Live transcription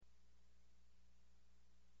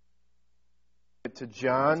to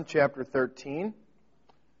John chapter 13.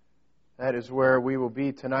 That is where we will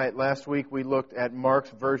be tonight. Last week we looked at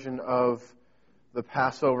Mark's version of the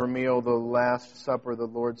Passover meal, the Last Supper, the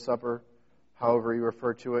Lord's Supper, however you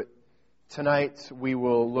refer to it. Tonight we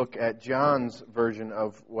will look at John's version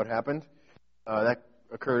of what happened. That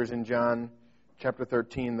occurs in John chapter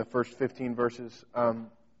 13, the first 15 verses. Let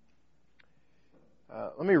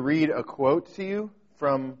me read a quote to you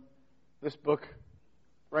from this book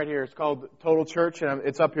right here. It's called Total Church, and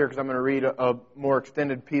it's up here because I'm going to read a more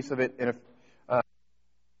extended piece of it.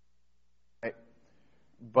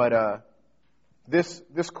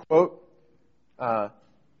 This quote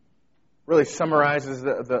really summarizes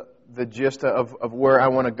the gist of where I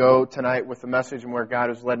want to go tonight with the message and where God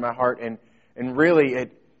has led my heart, and really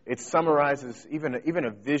it summarizes even a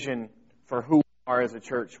vision for who we are as a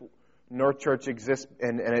church. North Church exists,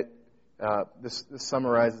 and this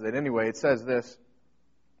summarizes it anyway. It says this: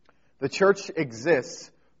 the church exists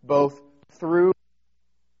both through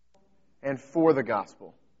and for the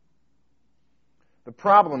gospel. The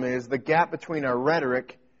problem is the gap between our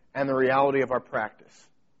rhetoric and the reality of our practice.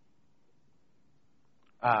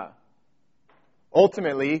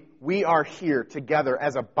 Ultimately, we are here together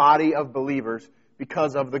as a body of believers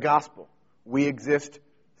because of the gospel. We exist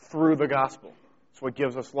through the gospel. It's what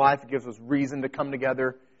gives us life. It gives us reason to come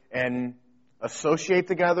together and associate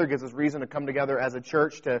together. It gives us reason to come together as a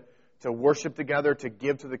church to worship together, to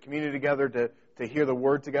give to the community together, to hear the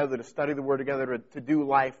Word together, to study the Word together, to do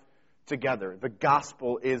life together. The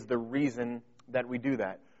gospel is the reason that we do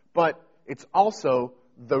that. But it's also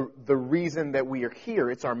the reason that we are here.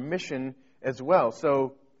 It's our mission as well.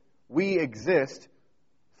 So we exist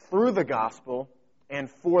through the gospel and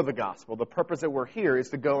for the gospel. The purpose that we're here is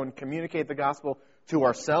to go and communicate the gospel to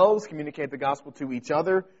ourselves, communicate the gospel to each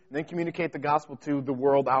other, and then communicate the gospel to the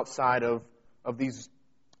world outside of these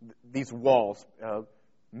walls,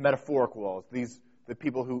 metaphoric walls, the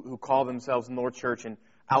people who call themselves North Church, and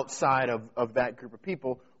outside of that group of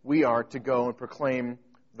people, we are to go and proclaim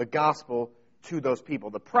the gospel to those people.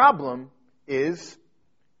 The problem is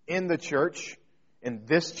in the church, in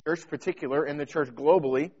this church particular, in the church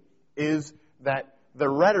globally, is that the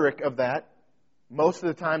rhetoric of that most of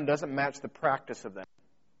the time doesn't match the practice of that.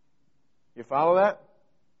 You follow that?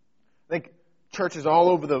 I think churches all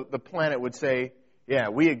over the planet would say, yeah,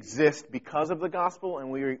 we exist because of the gospel,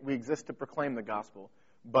 and we exist to proclaim the gospel.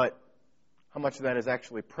 But how much of that is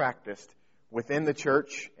actually practiced within the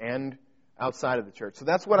church and outside of the church? So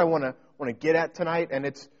that's what I want to get at tonight, and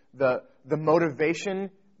it's the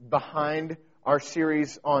motivation behind our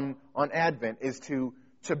series on Advent is to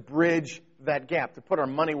bridge that gap, to put our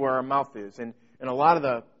money where our mouth is. And a lot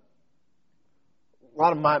of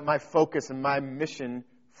my focus and my mission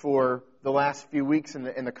for the last few weeks and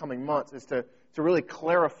the coming months is to really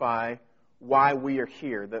clarify why we are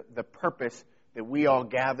here, the purpose that we all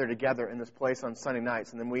gather together in this place on Sunday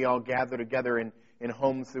nights, and then we all gather together in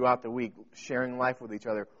homes throughout the week, sharing life with each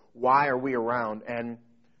other. Why are we around? And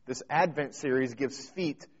this Advent series gives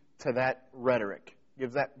feet to that rhetoric,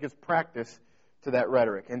 gives practice to that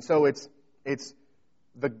rhetoric. And so it's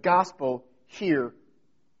the gospel here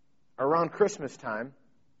around Christmas time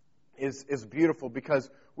is beautiful because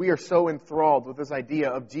we are so enthralled with this idea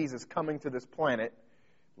of Jesus coming to this planet,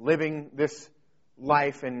 living this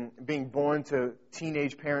life and being born to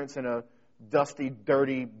teenage parents in a dusty,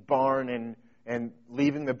 dirty barn and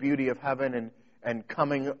leaving the beauty of heaven and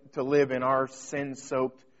coming to live in our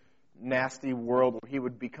sin-soaked, nasty world where he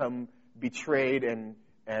would become betrayed and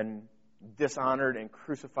dishonored and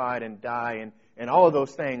crucified and die and all of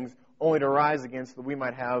those things only to rise again so that we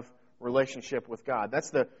might have relationship with God. That's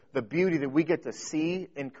the beauty that we get to see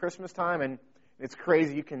in Christmas time, and it's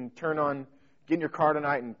crazy. You can get in your car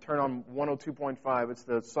tonight and turn on 102.5. It's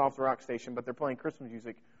the soft rock station, but they're playing Christmas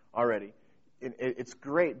music already. It's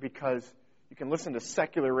great because you can listen to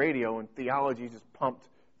secular radio and theology just pumped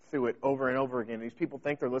through it over and over again. These people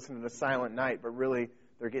think they're listening to Silent Night, but really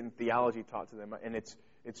they're getting theology taught to them. And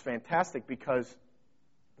it's fantastic because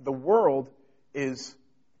the world is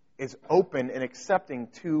open and accepting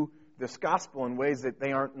to this gospel in ways that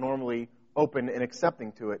they aren't normally open and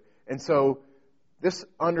accepting to it. And so this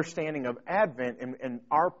understanding of Advent and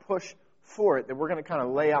our push for it that we're going to kind of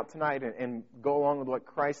lay out tonight and go along with what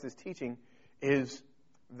Christ is teaching is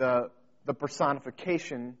the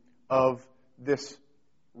personification of this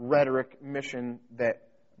rhetoric mission that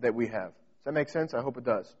we have. Does that make sense? I hope it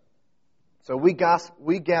does. So we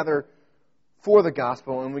gather for the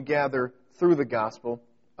gospel and we gather through the gospel,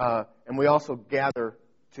 and we also gather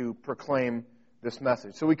to proclaim this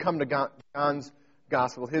message. So we come to John's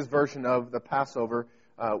gospel, his version of the Passover.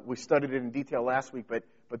 We studied it in detail last week, but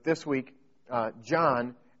this week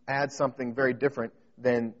John adds something very different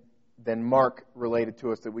than Mark related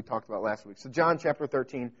to us that we talked about last week. So John chapter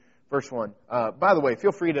 13, verse 1. By the way,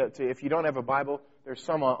 feel free to, if you don't have a Bible, there's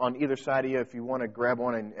some on either side of you if you want to grab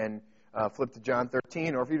one and flip to John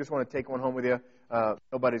 13, or if you just want to take one home with you,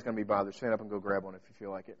 nobody's going to be bothered. Stand up and go grab one if you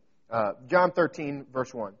feel like it. John 13,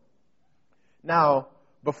 verse 1. Now,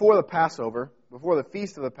 before the Passover, before the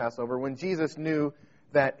feast of the Passover, when Jesus knew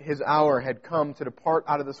that his hour had come to depart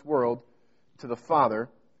out of this world to the Father,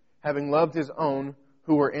 having loved his own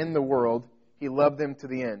who were in the world, he loved them to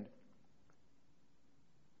the end.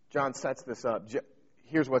 John sets this up.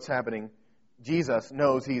 Here's what's happening. Jesus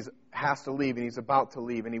knows he has to leave, and he's about to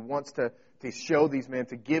leave, and he wants to show these men,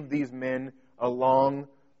 to give these men a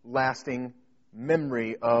long-lasting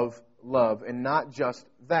memory of love. And not just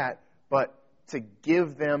that, but to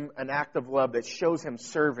give them an act of love that shows him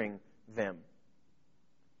serving them.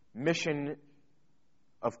 Mission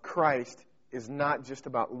of Christ is not just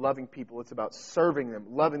about loving people, it's about serving them,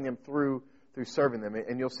 loving them through serving them.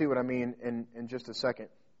 And you'll see what I mean in just a second.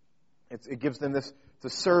 It gives them this to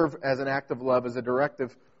serve as an act of love, as a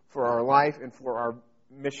directive for our life and for our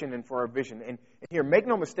mission and for our vision. And here, make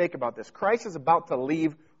no mistake about this. Christ is about to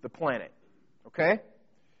leave the planet. Okay?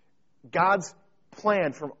 God's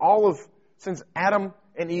plan since Adam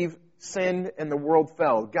and Eve sinned and the world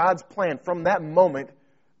fell, God's plan from that moment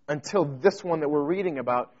until this one that we're reading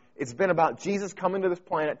about, it's been about Jesus coming to this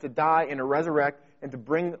planet to die and to resurrect and to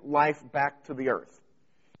bring life back to the earth.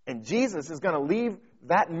 And Jesus is going to leave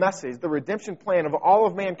that message, the redemption plan of all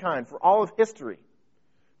of mankind, for all of history,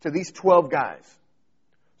 to these 12 guys.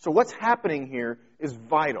 So what's happening here is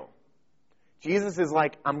vital. Jesus is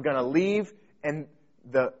like, I'm going to leave, and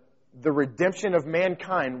the redemption of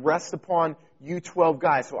mankind rests upon you 12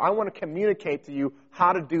 guys. So I want to communicate to you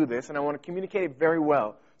how to do this, and I want to communicate it very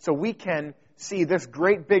well, so we can see this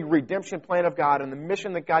great big redemption plan of God and the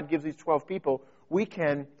mission that God gives these 12 people. We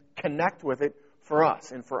can connect with it for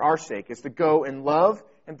us and for our sake. It's to go and love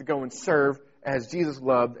and to go and serve as Jesus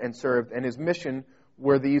loved and served, and his mission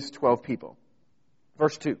were these 12 people.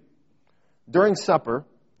 Verse 2. During supper,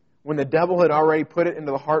 when the devil had already put it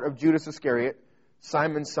into the heart of Judas Iscariot,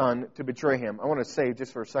 Simon's son, to betray him. I want to say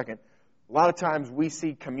just for a second, a lot of times we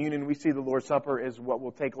see communion, we see the Lord's Supper as what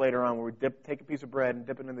we'll take later on, where we take a piece of bread and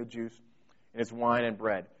dip it in the juice, and it's wine and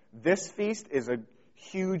bread. This feast is a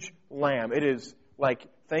huge lamb. It is like,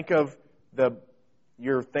 think of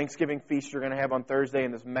your Thanksgiving feast you're going to have on Thursday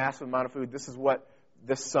and this massive amount of food. This is what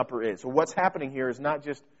this supper is. So what's happening here is not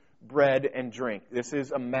just bread and drink. This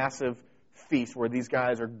is a massive feast where these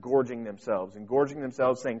guys are gorging themselves,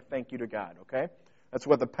 saying thank you to God, okay? That's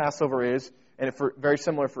what the Passover is, and very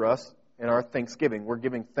similar for us in our Thanksgiving. We're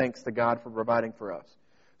giving thanks to God for providing for us.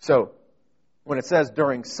 So when it says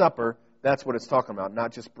during supper, that's what it's talking about,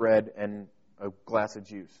 not just bread and a glass of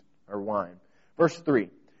juice or wine. Verse 3,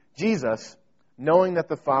 Jesus, knowing that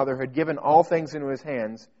the Father had given all things into his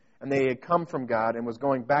hands, and they had come from God and was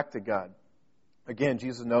going back to God. Again,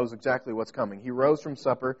 Jesus knows exactly what's coming. He rose from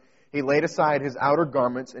supper. He laid aside his outer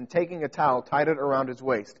garments, and taking a towel, tied it around his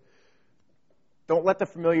waist. Don't let the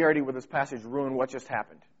familiarity with this passage ruin what just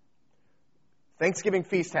happened. Thanksgiving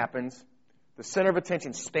feast happens. The center of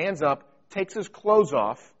attention stands up, takes his clothes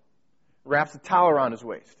off, wraps a towel around his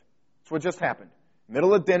waist. That's what just happened.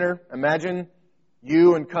 Middle of dinner, imagine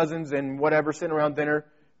you and cousins and whatever sitting around dinner.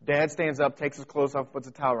 Dad stands up, takes his clothes off, puts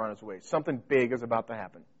a towel around his waist. Something big is about to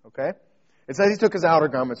happen. Okay? It says he took his outer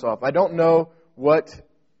garments off. I don't know what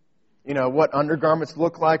undergarments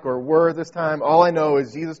look like or were this time. All I know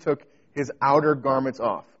is Jesus took his outer garments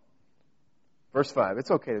off. Verse 5.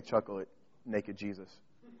 It's okay to chuckle at naked Jesus.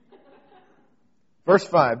 Verse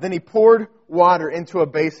 5. Then he poured water into a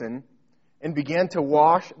basin and began to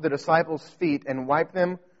wash the disciples' feet and wipe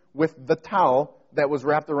them with the towel that was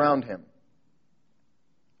wrapped around him.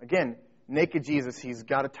 Again, naked Jesus, he's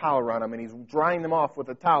got a towel around him and he's drying them off with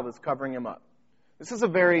a towel that's covering him up. This is a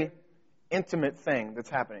very intimate thing that's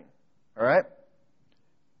happening. All right?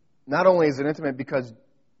 Not only is it intimate because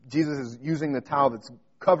Jesus is using the towel that's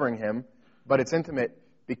covering him, but it's intimate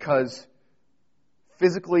because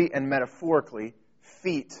physically and metaphorically,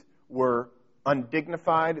 feet were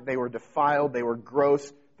undignified, they were defiled, they were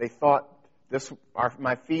gross. They thought,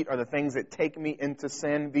 my feet are the things that take me into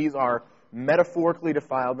sin. These are metaphorically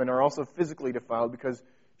defiled and are also physically defiled because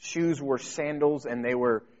shoes were sandals and they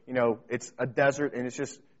were, it's a desert and it's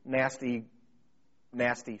just nasty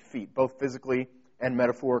feet, both physically and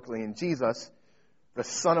metaphorically. And Jesus, the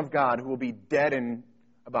Son of God, who will be dead in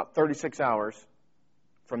about 36 hours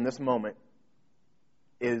from this moment,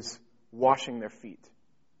 is washing their feet.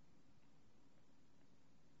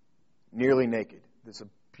 Nearly naked. This is a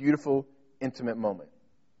beautiful intimate moment.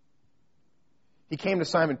 He came to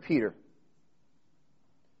Simon Peter,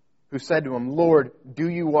 who said to him, "Lord, do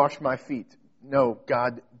you wash my feet?" "No,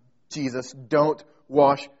 God, Jesus, don't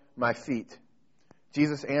wash my feet."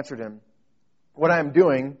 Jesus answered him, "What I am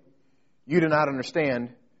doing, you do not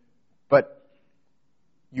understand, but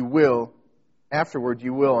you will, afterward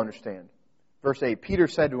you will understand." Verse 8, Peter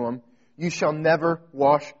said to him, "You shall never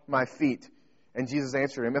wash my feet." And Jesus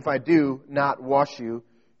answered him, "If I do not wash you,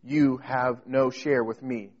 you have no share with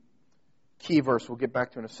me." Key verse we'll get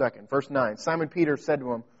back to in a second. Verse 9, Simon Peter said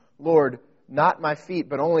to him, "Lord, not my feet,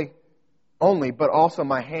 but but also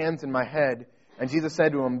my hands and my head." And Jesus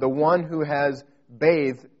said to him, "The one who has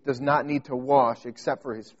bathed does not need to wash except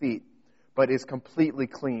for his feet, but is completely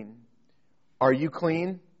clean. Are you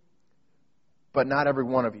clean? But not every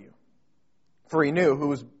one of you." For he knew who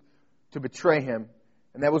was to betray him,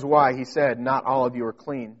 and that was why he said, "Not all of you are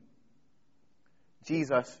clean."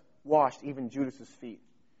 Jesus washed even Judas's feet.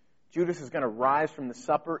 Judas is going to rise from the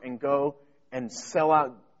supper and go and sell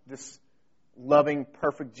out this loving,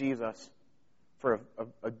 perfect Jesus for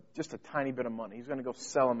just a tiny bit of money. He's going to go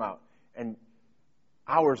sell him out. And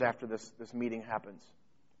hours after this meeting happens,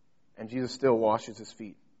 and Jesus still washes his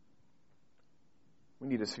feet. We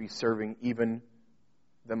need to be serving even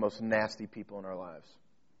the most nasty people in our lives.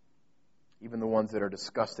 Even the ones that are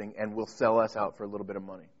disgusting and will sell us out for a little bit of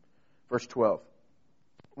money. Verse 12.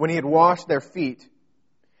 When he had washed their feet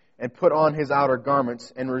and put on his outer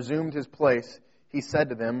garments and resumed his place, he said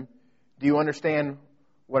to them, "Do you understand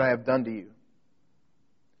what I have done to you?"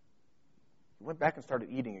 He went back and started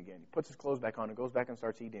eating again. He puts his clothes back on and goes back and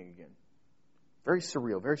starts eating again. Very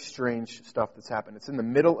surreal, very strange stuff that's happened. It's in the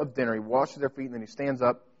middle of dinner. He washes their feet and then he stands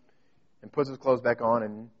up and puts his clothes back on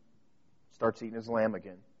and starts eating his lamb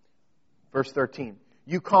again. Verse 13.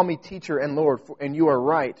 "You call me teacher and Lord, and you are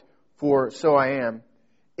right, for so I am.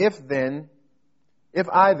 If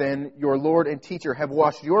I then, your Lord and teacher, have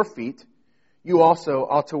washed your feet, you also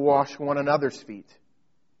ought to wash one another's feet.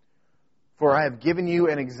 For I have given you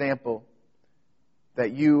an example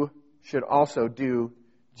that you should also do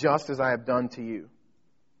just as I have done to you."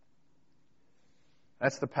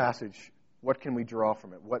 That's the passage. What can we draw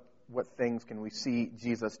from it? What things can we see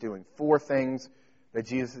Jesus doing? 4 things that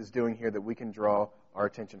Jesus is doing here that we can draw our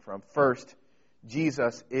attention from. First,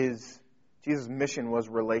 Jesus' mission was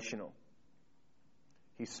relational.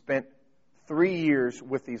 He spent 3 years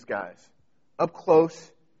with these guys, up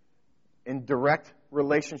close, in direct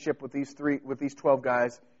relationship with these 12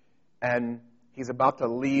 guys, and he's about to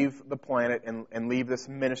leave the planet and leave this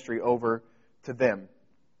ministry over to them.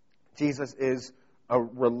 Jesus is a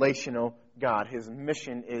relational God. His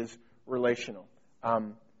mission is relational.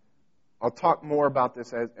 I'll talk more about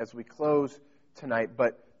this as we close tonight,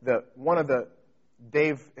 but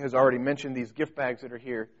Dave has already mentioned these gift bags that are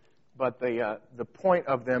here, but the point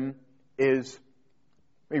of them is,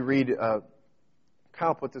 let me read,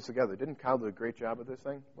 Kyle put this together. Didn't Kyle do a great job with this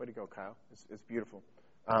thing? Way to go, Kyle. It's beautiful.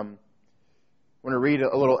 I want to read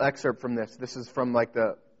a little excerpt from this. This is from like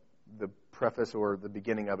the preface or the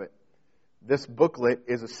beginning of it. "This booklet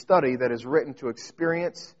is a study that is written to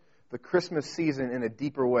experience the Christmas season in a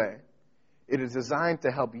deeper way. It is designed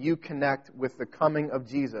to help you connect with the coming of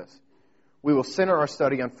Jesus. We will center our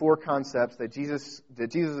study on 4 concepts that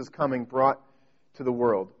Jesus' coming brought to the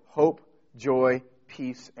world: hope, joy,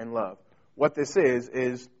 peace, and love." What this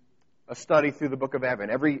is a study through the book of Advent.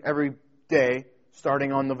 Every day,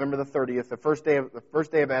 starting on November the 30th, the first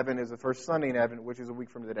day of Advent is the first Sunday in Advent, which is a week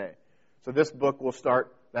from today. So this book will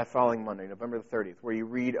start that following Monday, November the 30th, where you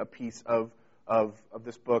read a piece of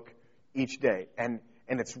this book each day. And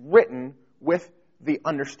it's written with the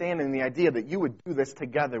understanding, the idea that you would do this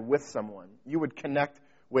together with someone. You would connect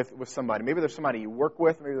with somebody. Maybe there's somebody you work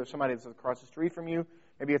with. Maybe there's somebody that's across the street from you.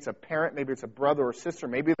 Maybe it's a parent. Maybe it's a brother or sister.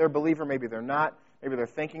 Maybe they're a believer. Maybe they're not. Maybe they're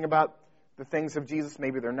thinking about the things of Jesus.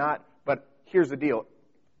 Maybe they're not. But here's the deal.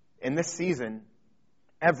 In this season,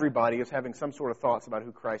 everybody is having some sort of thoughts about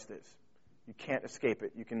who Christ is. You can't escape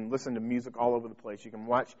it. You can listen to music all over the place. You can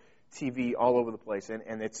watch TV all over the place.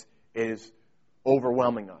 And it is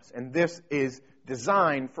overwhelming us. And this is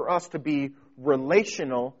designed for us to be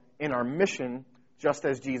relational in our mission, just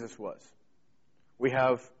as Jesus was. We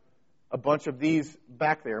have a bunch of these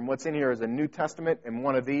back there. And what's in here is a New Testament and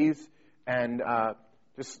one of these. And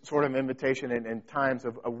just sort of invitation and times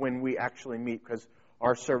of when we actually meet, because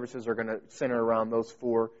our services are going to center around those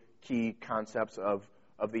 4 key concepts of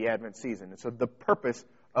the Advent season. And so the purpose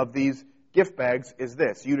of these gift bags is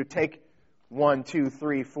this: you to take 1, 2,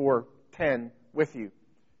 3, 4, 10 with you.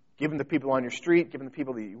 Give them to people on your street, give them to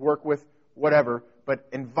people that you work with, whatever, but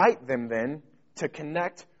invite them then to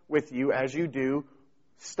connect with you as you do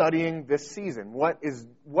studying this season. What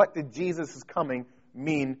did Jesus' coming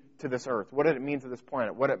mean to this earth? What did it mean to this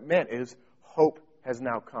planet? What it meant is hope has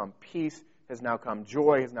now come. Peace has now come.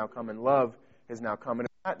 Joy has now come. And love has now come. And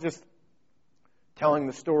it's not just telling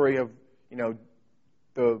the story of,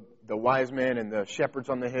 the wise men and the shepherds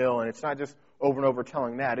on the hill, and it's not just over and over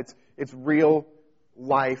telling that. It's real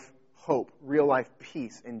life hope, real life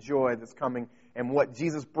peace and joy that's coming, and what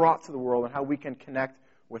Jesus brought to the world and how we can connect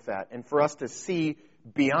with that. And for us to see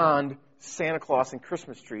beyond Santa Claus and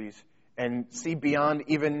Christmas trees and see beyond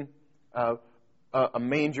even a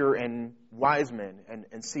manger and wise men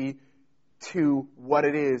and see to what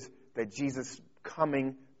it is that Jesus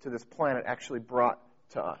coming to this planet actually brought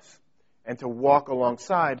to us, and to walk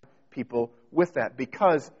alongside people with that,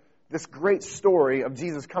 because this great story of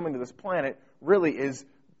Jesus coming to this planet really is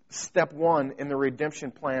step one in the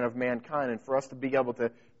redemption plan of mankind, and for us to be able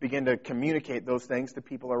to begin to communicate those things to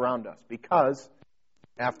people around us. Because,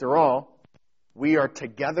 after all, we are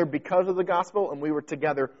together because of the gospel, and we were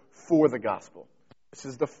together for the gospel. This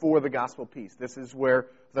is the for the gospel piece. This is where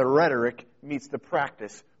the rhetoric meets the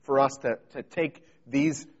practice for us to take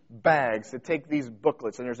these bags, to take these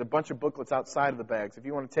booklets, and there's a bunch of booklets outside of the bags. If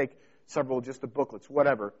you want to take several, just the booklets,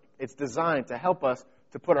 whatever, it's designed to help us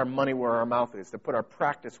to put our money where our mouth is, to put our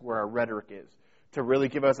practice where our rhetoric is, to really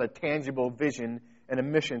give us a tangible vision and a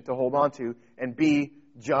mission to hold on to and be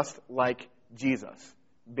just like Jesus,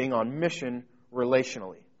 being on mission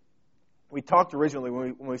relationally. We talked originally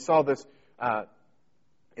when we saw this.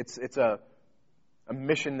 It's a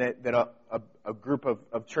mission that a group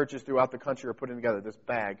of churches throughout the country are putting together, this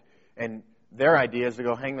bag. And their idea is to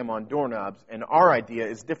go hang them on doorknobs. And our idea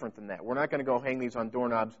is different than that. We're not going to go hang these on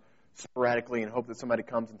doorknobs sporadically and hope that somebody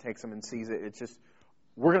comes and takes them and sees it. It's just,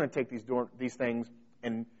 we're going to take these things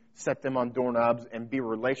and set them on doorknobs and be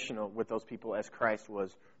relational with those people as Christ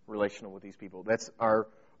was relational with these people. That's our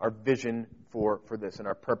vision for this and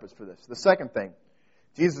our purpose for this. The second thing,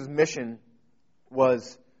 Jesus' mission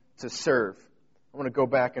was to serve. I want to go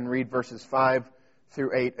back and read verses 5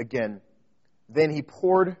 through 8 again. Then he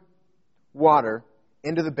poured water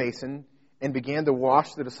into the basin and began to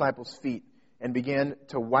wash the disciples' feet and began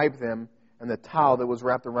to wipe them and the towel that was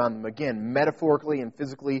wrapped around them. Again, metaphorically and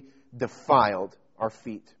physically defiled our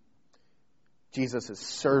feet. Jesus is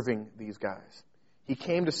serving these guys. He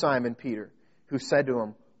came to Simon Peter, who said to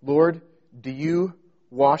him, "Lord, do you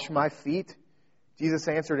wash my feet?" Jesus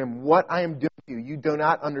answered him, "What I am doing to you, you do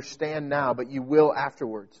not understand now, but you will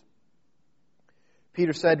afterwards."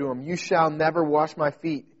 Peter said to him, "You shall never wash my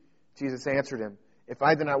feet." Jesus answered him, "If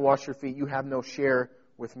I do not wash your feet, you have no share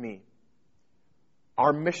with me."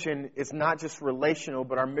 Our mission is not just relational,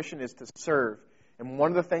 but our mission is to serve. And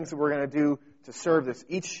one of the things that we're going to do to serve this,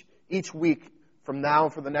 each week from now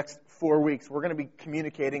for the next 4 weeks, we're going to be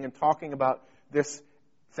communicating and talking about this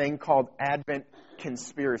thing called Advent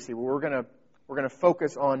conspiracy, where we're going to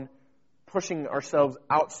focus on pushing ourselves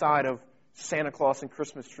outside of Santa Claus and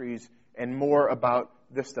Christmas trees and more about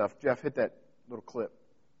this stuff. Jeff, hit that little clip.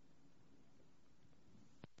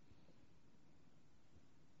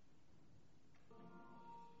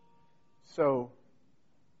 So,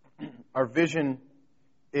 our vision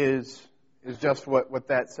is just what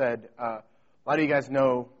that said. A lot of you guys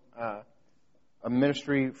know a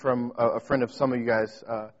ministry from a friend of some of you guys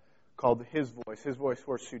called His Voice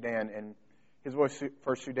for Sudan. And His Voice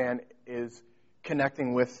for Sudan is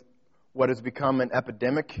connecting with what has become an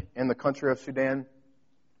epidemic in the country of Sudan,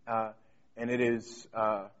 and it is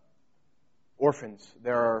orphans.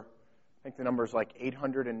 There are, I think the number is like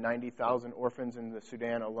 890,000 orphans in the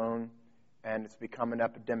Sudan alone, and it's become an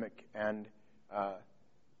epidemic. And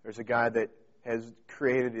there's a guy that has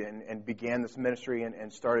created and began this ministry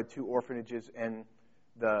and started 2 orphanages in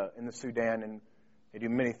the Sudan, and they do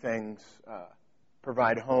many things,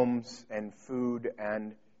 provide homes and food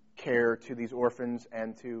and care to these orphans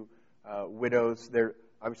and to widows. There,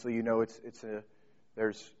 obviously,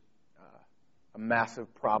 there's a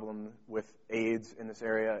massive problem with AIDS in this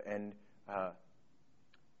area, and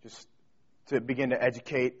just to begin to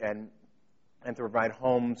educate and to provide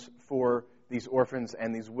homes for these orphans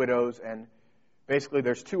and these widows. And basically,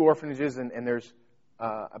 there's 2 orphanages, and there's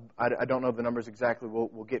I don't know the numbers exactly.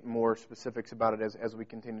 We'll get more specifics about it as we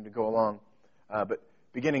continue to go along. But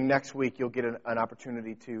beginning next week, you'll get an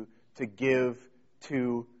opportunity to give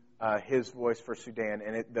to His Voice for Sudan.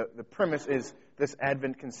 And the premise is, this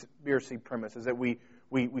Advent conspiracy premise, is that we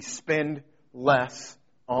spend less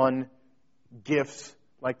on gifts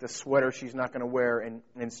like the sweater she's not going to wear,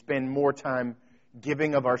 and spend more time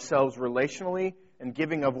giving of ourselves relationally and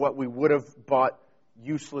giving of what we would have bought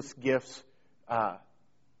useless gifts,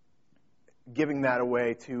 giving that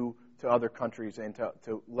away to to other countries and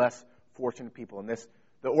to less fortunate people. And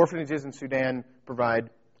the orphanages in Sudan provide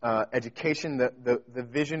education. The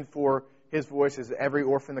vision for His Voice is that every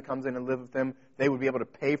orphan that comes in and lives with them, they would be able to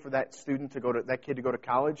pay for that kid to go to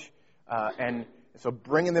college. And so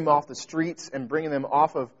bringing them off the streets and bringing them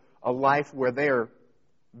off of a life where they are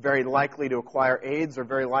very likely to acquire AIDS or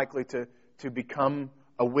very likely to become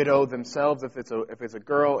a widow themselves if it's a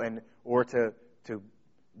girl, or to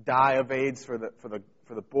die of AIDS for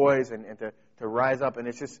the boys and to rise up, and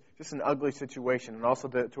it's just an ugly situation. And also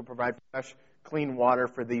to provide fresh, clean water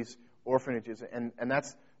for these orphanages, and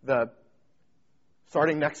that's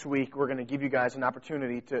starting next week, we're going to give you guys an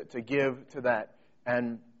opportunity to give to that.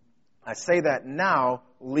 And I say that now,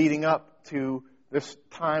 leading up to this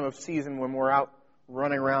time of season when we're out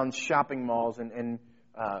running around shopping malls and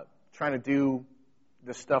trying to do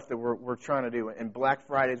the stuff that we're trying to do. And Black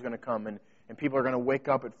Friday is going to come, and people are going to wake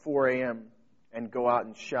up at 4 a.m. and go out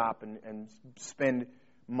and shop and spend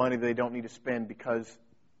money they don't need to spend because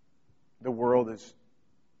the world is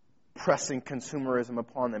pressing consumerism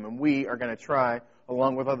upon them. And we are going to try,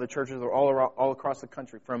 along with other churches all across the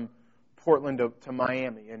country, from Portland to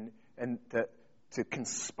Miami, and to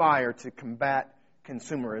conspire to combat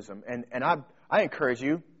consumerism. And I encourage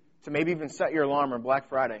you to maybe even set your alarm on Black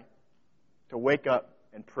Friday to wake up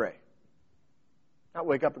and pray. Not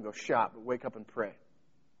wake up and go shop, but wake up and pray.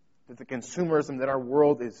 That the consumerism that our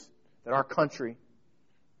world that our country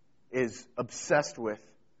is obsessed with,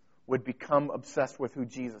 would become obsessed with who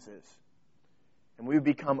Jesus is. And we would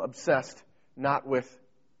become obsessed not with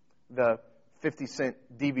the 50-cent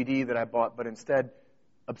DVD that I bought, but instead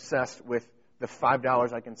obsessed with the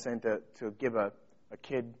 $5 I can send to give a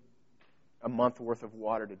kid a month worth of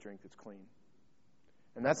water to drink that's clean.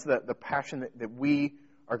 And that's the passion that we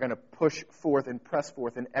are going to push forth and press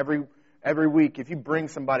forth. And every week, if you bring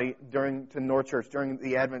somebody to North Church during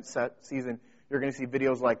the Advent season, you're going to see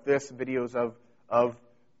videos like this, videos of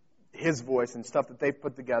His Voice and stuff that they've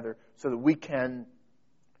put together so that we can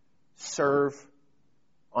serve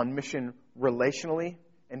on mission relationally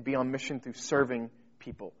and be on mission through serving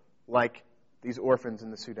people like these orphans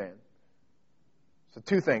in the Sudan. So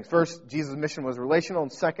two things. First, Jesus' mission was relational,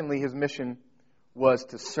 and secondly, His mission was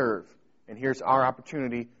to serve. And here's our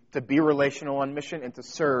opportunity to be relational on mission and to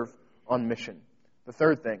serve on mission. The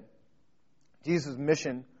third thing, Jesus'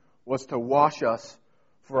 mission was to wash us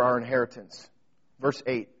for our inheritance. Verse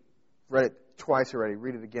 8. Read it twice already.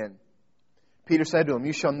 Read it again. Peter said to him,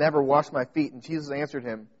 "You shall never wash my feet." And Jesus answered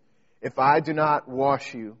him, "If I do not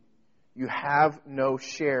wash you, you have no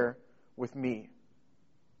share with me."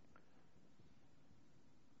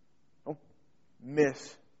 Don't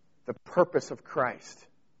miss the purpose of Christ.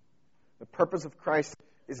 The purpose of Christ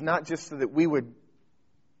is not just so that we would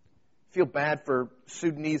feel bad for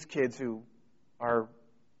Sudanese kids who are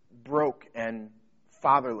broke and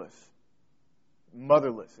fatherless,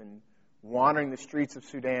 motherless, and wandering the streets of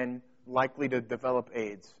Sudan, likely to develop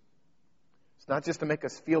AIDS. It's not just to make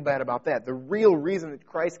us feel bad about that. The real reason that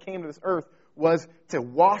Christ came to this earth was to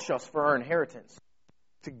wash us for our inheritance,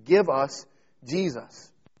 to give us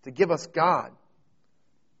Jesus, to give us God.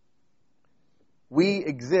 We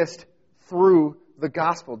exist through the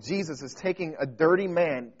gospel. Jesus is taking a dirty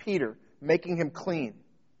man, Peter, making him clean.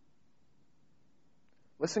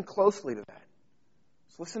 Listen closely to that.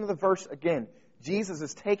 Let's listen to the verse again. Jesus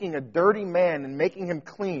is taking a dirty man and making him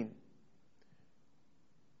clean.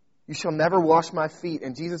 "You shall never wash my feet."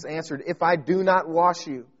 And Jesus answered, "If I do not wash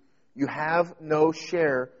you, you have no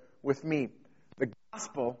share with me." The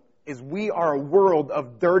gospel is we are a world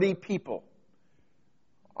of dirty people.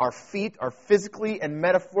 Our feet are physically and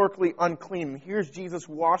metaphorically unclean. And here's Jesus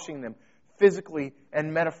washing them physically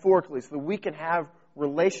and metaphorically so that we can have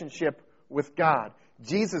relationship with God.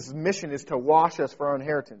 Jesus' mission is to wash us for our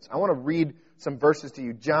inheritance. I want to read some verses to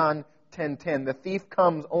you. John 10:10. "The thief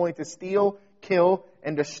comes only to steal, kill,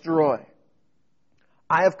 and destroy.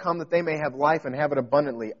 I have come that they may have life and have it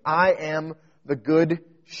abundantly. I am the good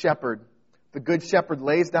shepherd. The good shepherd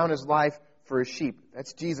lays down his life for his sheep."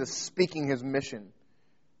 That's Jesus speaking His mission.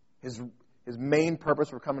 His main purpose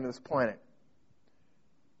for coming to this planet.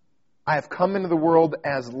 "I have come into the world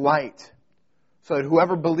as light, so that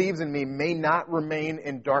whoever believes in me may not remain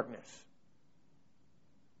in darkness."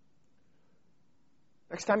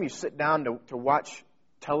 Next time you sit down to watch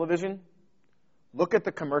television, look at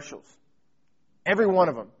the commercials. Every one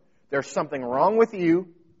of them. There's something wrong with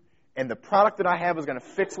you, and the product that I have is going to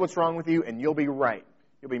fix what's wrong with you, and you'll be right.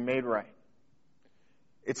 You'll be made right.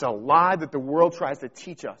 It's a lie that the world tries to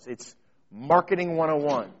teach us. It's marketing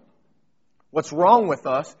 101. What's wrong with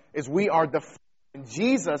us is we are defined.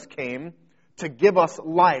 Jesus came to give us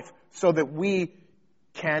life so that we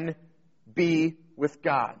can be with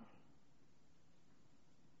God.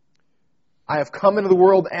 I have come into the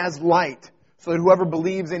world as light, so that whoever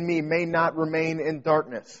believes in me may not remain in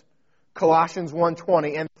darkness. Colossians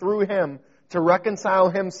 1:20, and through him to reconcile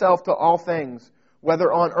himself to all things,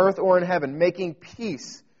 whether on earth or in heaven, making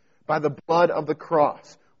peace by the blood of the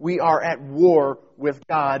cross. We are at war with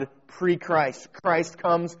God pre-Christ. Christ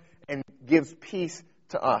comes and gives peace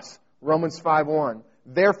to us. Romans 5:1.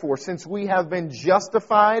 Therefore, since we have been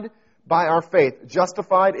justified by our faith,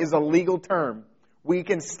 justified is a legal term. We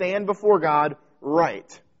can stand before God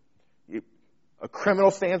right. A criminal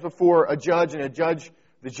stands before a judge, and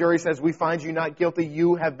the jury says, we find you not guilty.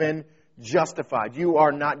 You have been justified. You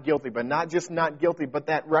are not guilty. But not just not guilty, but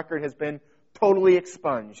that record has been totally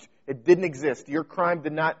expunged. It didn't exist. Your crime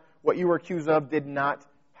did not, what you were accused of did not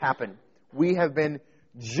happen. We have been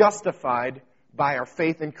justified by our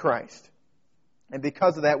faith in Christ. And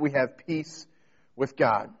because of that, we have peace with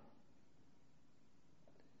God.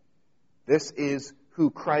 This is who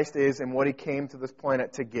Christ is and what He came to this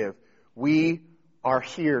planet to give. We are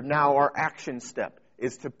here. Now our action step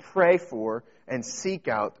is to pray for and seek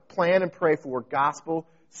out, plan and pray for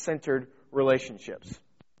gospel-centered relationships.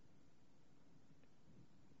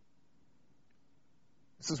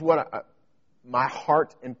 This is what my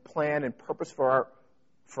heart and plan and purpose for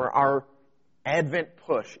our Advent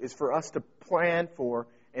push is for us to plan for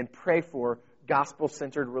and pray for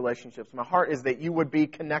gospel-centered relationships. My heart is that you would be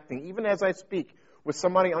connecting, even as I speak, with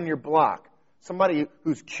somebody on your block, somebody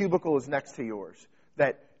whose cubicle is next to yours,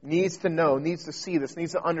 that needs to know, needs to see this,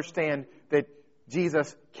 needs to understand that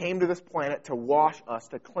Jesus came to this planet to wash us,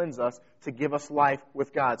 to cleanse us, to give us life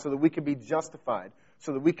with God, so that we could be justified,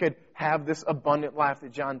 so that we could have this abundant life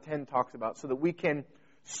that John 10 talks about, so that we can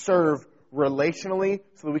serve relationally,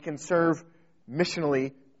 so that we can serve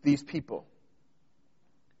missionally these people.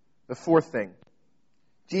 The fourth thing,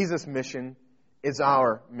 Jesus' mission is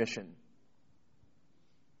our mission.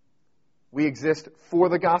 We exist for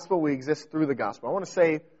the gospel, we exist through the gospel. I want to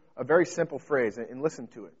say a very simple phrase, and listen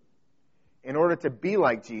to it. In order to be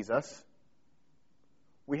like Jesus,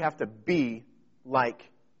 we have to be like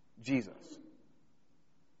Jesus.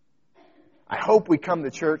 I hope we come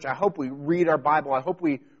to church. I hope we read our Bible. I hope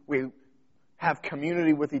we have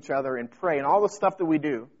community with each other and pray. And all the stuff that we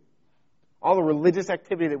do, all the religious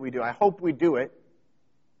activity that we do, I hope we do it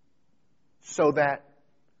so that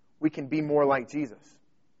we can be more like Jesus.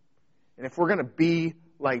 And if we're going to be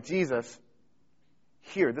like Jesus,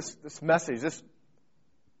 here, this message, this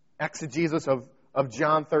exegesis of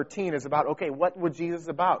John 13 is about, okay, what was Jesus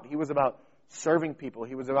about? He was about serving people.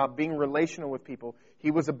 He was about being relational with people.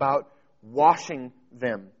 He was about washing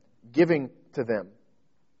them, giving to them.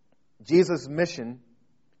 Jesus' mission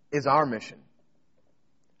is our mission.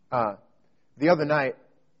 Last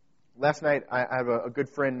night, I have a good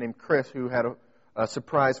friend named Chris who had a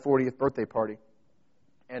surprise 40th birthday party.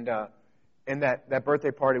 And in that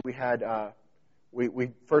birthday party, we had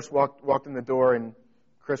we first walked in the door, and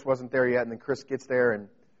Chris wasn't there yet, and then Chris gets there, and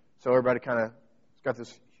so everybody kind of got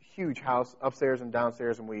this huge house upstairs and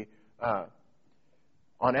downstairs, and we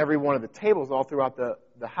on every one of the tables all throughout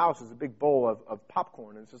the house is a big bowl of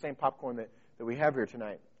popcorn, and it's the same popcorn that we have here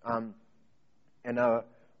tonight. I'm going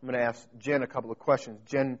to ask Jen a couple of questions.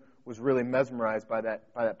 Jen was really mesmerized by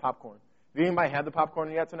that popcorn. Have anybody had the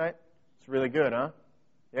popcorn yet tonight? It's really good, huh?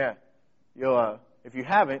 Yeah. You'll if you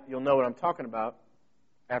haven't, you'll know what I'm talking about.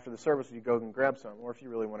 After the service, you go and grab some, or if you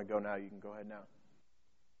really want to go now, you can go ahead now.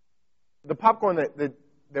 The popcorn that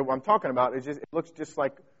I'm talking about it looks just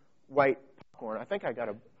like white popcorn. I think I got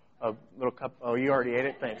a little cup. Oh, you already ate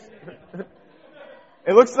it. Thanks.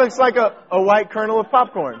 It looks like a white kernel of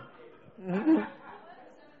popcorn.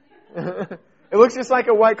 It looks just like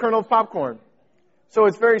a white kernel of popcorn. So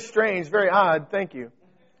it's very strange, very odd. Thank you.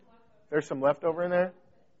 There's some leftover in there?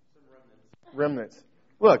 Some remnants.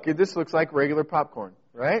 Look, this looks like regular popcorn,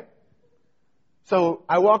 right? So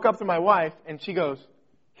I walk up to my wife, and she goes,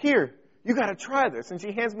 "Here, you got to try this." And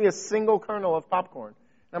she hands me a single kernel of popcorn.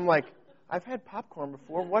 And I'm like, "I've had popcorn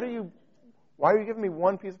before. Why are you giving me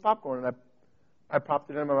one piece of popcorn?" And I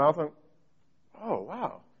popped it in my mouth, and oh,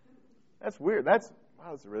 wow. That's weird. That's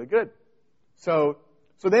really good. So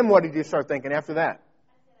then what did you start thinking after that?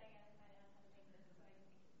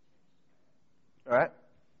 All right.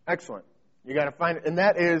 Excellent. You got to find it. And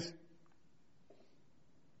that is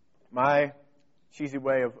my cheesy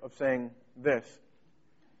way of saying this.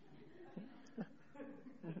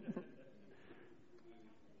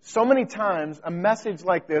 So many times, a message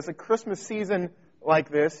like this, a Christmas season like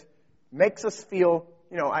this, makes us feel,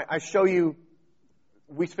 I show you,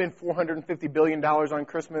 we spend $450 billion on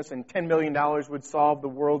Christmas, and $10 million would solve the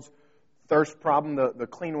world's thirst problem, the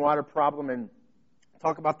clean water problem, and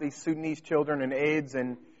talk about these Sudanese children and AIDS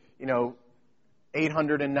and,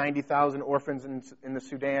 890,000 orphans in the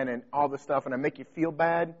Sudan and all this stuff, and I make you feel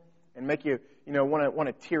bad and make you, want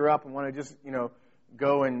to tear up and want to just,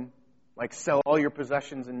 go and like sell all your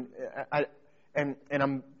possessions, and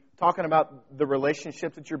I'm talking about the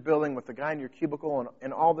relationships that you're building with the guy in your cubicle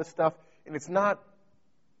and all this stuff, and it's not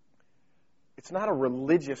a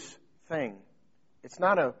religious thing. It's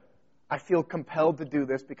not I feel compelled to do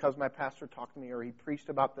this because my pastor talked to me or he preached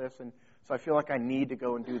about this, and so I feel like I need to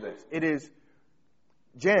go and do this. It is,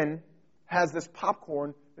 Jen has this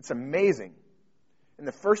popcorn that's amazing. And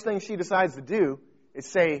the first thing she decides to do is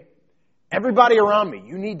say, everybody around me,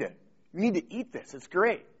 you need to eat this. It's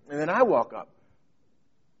great. And then I walk up.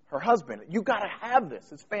 Her husband, you got to have this.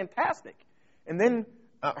 It's fantastic. And then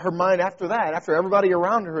her mind after that, after everybody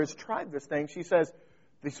around her has tried this thing, she says,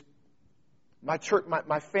 my church,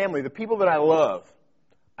 my family, the people that I love,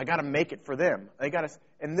 I got to make it for them.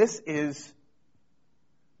 And this is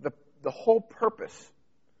the whole purpose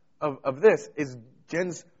of this is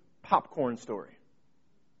Jen's popcorn story.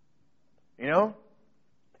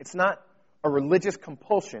 It's not a religious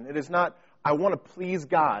compulsion. It is not, I want to please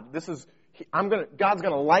God. God's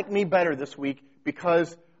going to like me better this week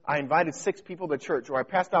because I invited 6 people to church, or I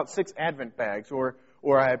passed out 6 Advent bags, or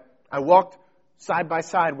I walked side by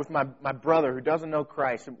side with my brother who doesn't know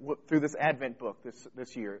Christ through this Advent book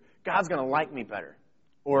this year. God's going to like me better.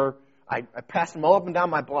 Or I passed them all up and down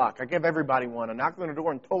my block. I gave everybody one. I knocked on the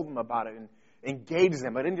door and told them about it and engaged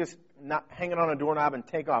them. I didn't just not hang it on a doorknob and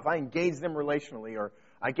take off. I engaged them relationally. Or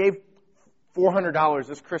I gave $400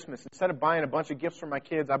 this Christmas. Instead of buying a bunch of gifts for my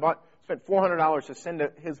kids, I spent $400 to send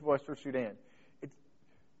to His Voice for Sudan.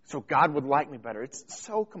 So God would like me better. It's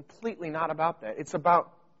so completely not about that. It's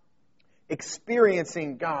about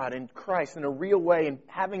experiencing God and Christ in a real way and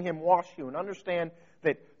having Him wash you and understand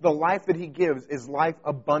that the life that He gives is life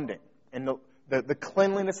abundant. And the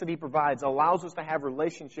cleanliness that He provides allows us to have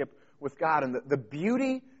relationship with God. And the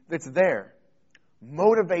beauty that's there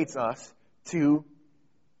motivates us to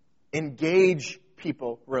engage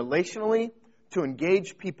people relationally, to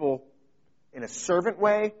engage people in a servant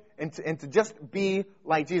way, and to just be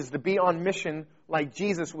like Jesus, to be on mission like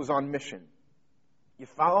Jesus was on mission. You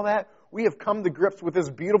follow that? We have come to grips with this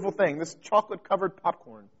beautiful thing, this chocolate-covered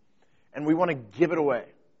popcorn, and we want to give it away.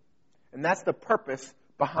 And that's the purpose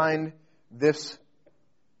behind this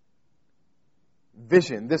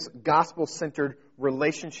vision, this gospel-centered,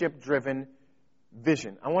 relationship-driven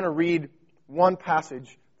vision. I want to read one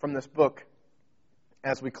passage from this book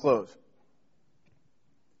as we close.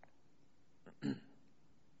 It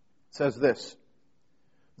says this: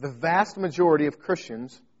 the vast majority of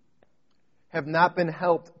Christians have not been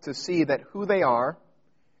helped to see that who they are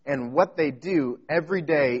and what they do every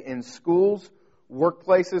day in schools,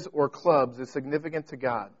 workplaces, or clubs is significant to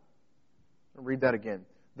God. I'll read that again.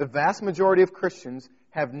 The vast majority of Christians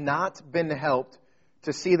have not been helped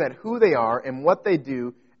to see that who they are and what they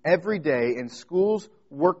do every day in schools,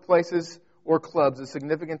 workplaces, or clubs is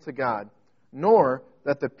significant to God, nor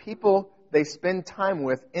that the people they spend time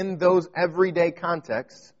with in those everyday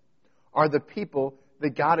contexts are the people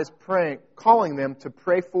that God is calling them to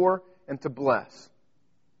pray for and to bless.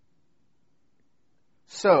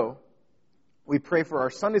 So, we pray for our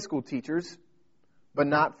Sunday school teachers, but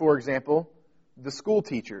not, for example, the school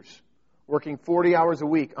teachers working 40 hours a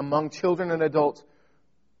week among children and adults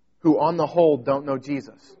who, on the whole, don't know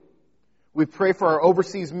Jesus. We pray for our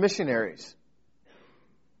overseas missionaries.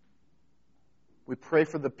 We pray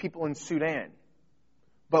for the people in Sudan.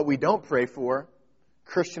 But we don't pray for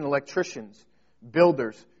Christian electricians,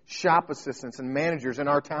 builders, shop assistants, and managers in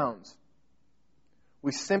our towns.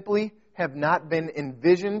 We simply have not been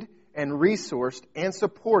envisioned and resourced and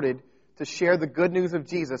supported to share the good news of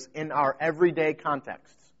Jesus in our everyday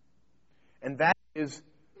contexts. And that is,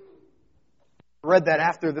 I read that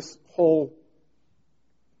after this whole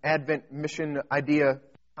Advent mission idea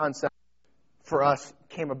concept for us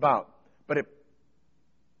came about. But it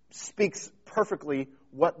speaks perfectly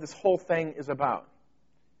what this whole thing is about.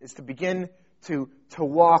 Is to begin to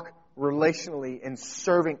walk relationally and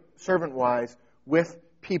servant-wise with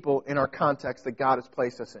people in our context that God has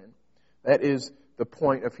placed us in. That is the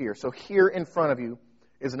point of here. So here in front of you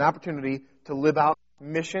is an opportunity to live out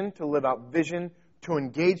mission, to live out vision, to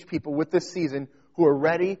engage people with this season who are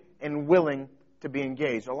ready and willing to be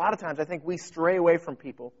engaged. A lot of times I think we stray away from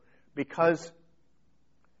people because,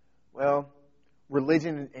 well,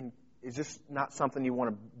 religion is just not something you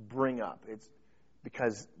want to bring up. It's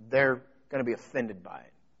because they're going to be offended by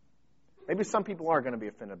it. Maybe some people are going to be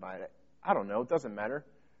offended by it. I don't know. It doesn't matter.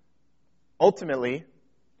 Ultimately,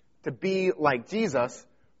 to be like Jesus,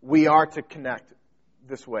 we are to connect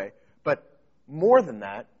this way. But more than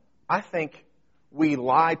that, I think we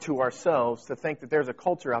lie to ourselves to think that there's a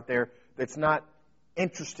culture out there that's not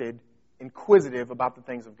interested, inquisitive about the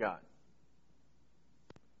things of God.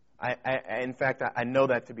 In fact, I know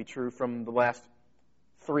that to be true from the last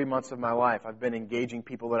 3 months of my life. I've been engaging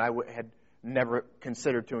people that I had never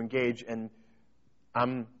considered to engage, and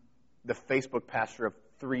I'm the Facebook pastor of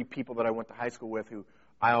 3 people that I went to high school with who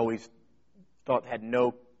I always thought had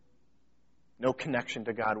no connection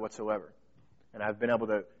to God whatsoever. And I've been able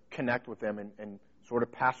to connect with them and sort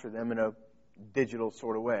of pastor them in a digital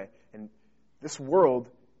sort of way. And this world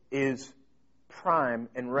is prime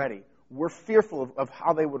and ready. We're fearful of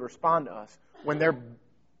how they would respond to us when they're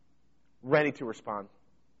ready to respond.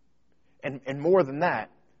 And more than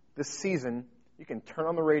that, this season, you can turn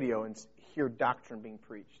on the radio and hear doctrine being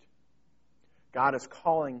preached. God is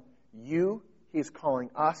calling you, He is calling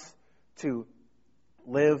us to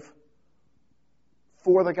live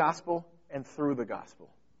for the gospel and through the gospel.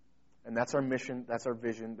 And that's our mission, that's our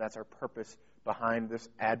vision, that's our purpose behind this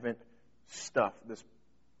Advent stuff, this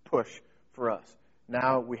push for us.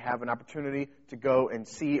 Now we have an opportunity to go and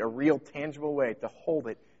see a real, tangible way to hold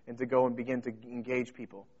it and to go and begin to engage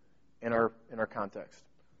people in our context.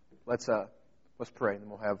 Let's pray, and then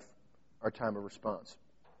we'll have our time of response.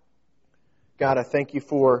 God, I thank you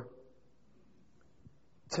for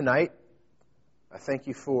tonight. I thank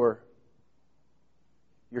you for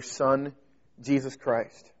your Son, Jesus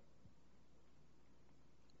Christ.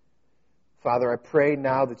 Father, I pray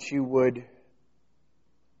now that you would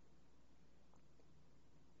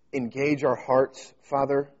engage our hearts,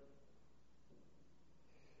 Father.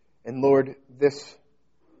 And Lord, this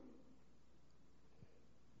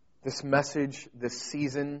message, this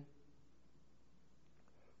season,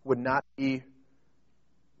 would not be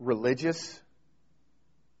religious,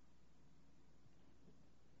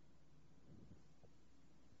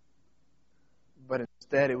 but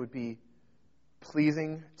instead it would be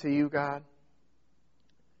pleasing to you, God.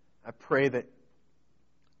 I pray that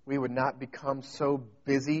we would not become so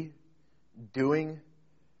busy doing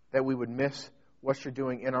that we would miss what you're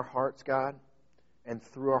doing in our hearts, God, and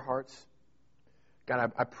through our hearts.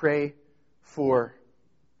 God, I pray for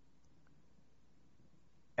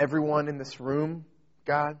everyone in this room,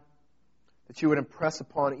 God, that you would impress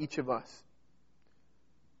upon each of us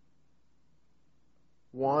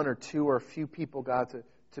one or two or a few people, God,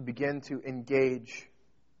 to begin to engage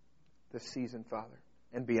this season, Father,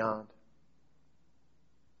 and beyond.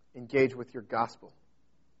 Engage with your gospel.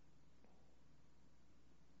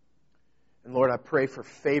 And Lord, I pray for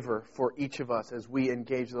favor for each of us as we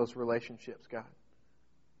engage those relationships, God.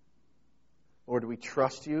 Lord, we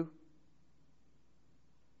trust you.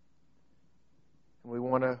 And we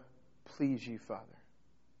want to please you, Father.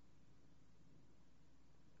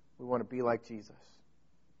 We want to be like Jesus.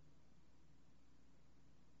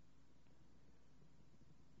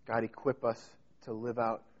 God, equip us to live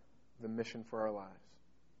out the mission for our lives.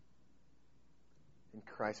 In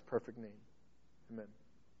Christ's perfect name. Amen.